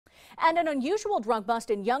And an unusual drug bust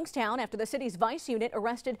in Youngstown after the city's Vice Unit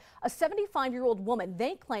arrested a 75-year-old woman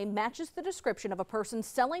they claim matches the description of a person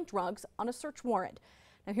selling drugs on a search warrant.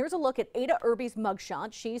 Now here's a look at Ada Irby's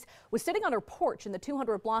mugshot. She was sitting on her porch in the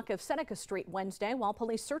 200 block of Seneca Street Wednesday while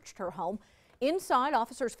police searched her home. Inside,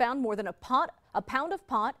 officers found more than a pound of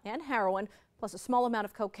pot and heroin, plus a small amount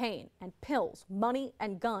of cocaine and pills, money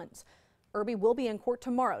and guns. Irby will be in court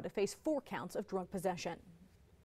tomorrow to face 4 counts of drug possession.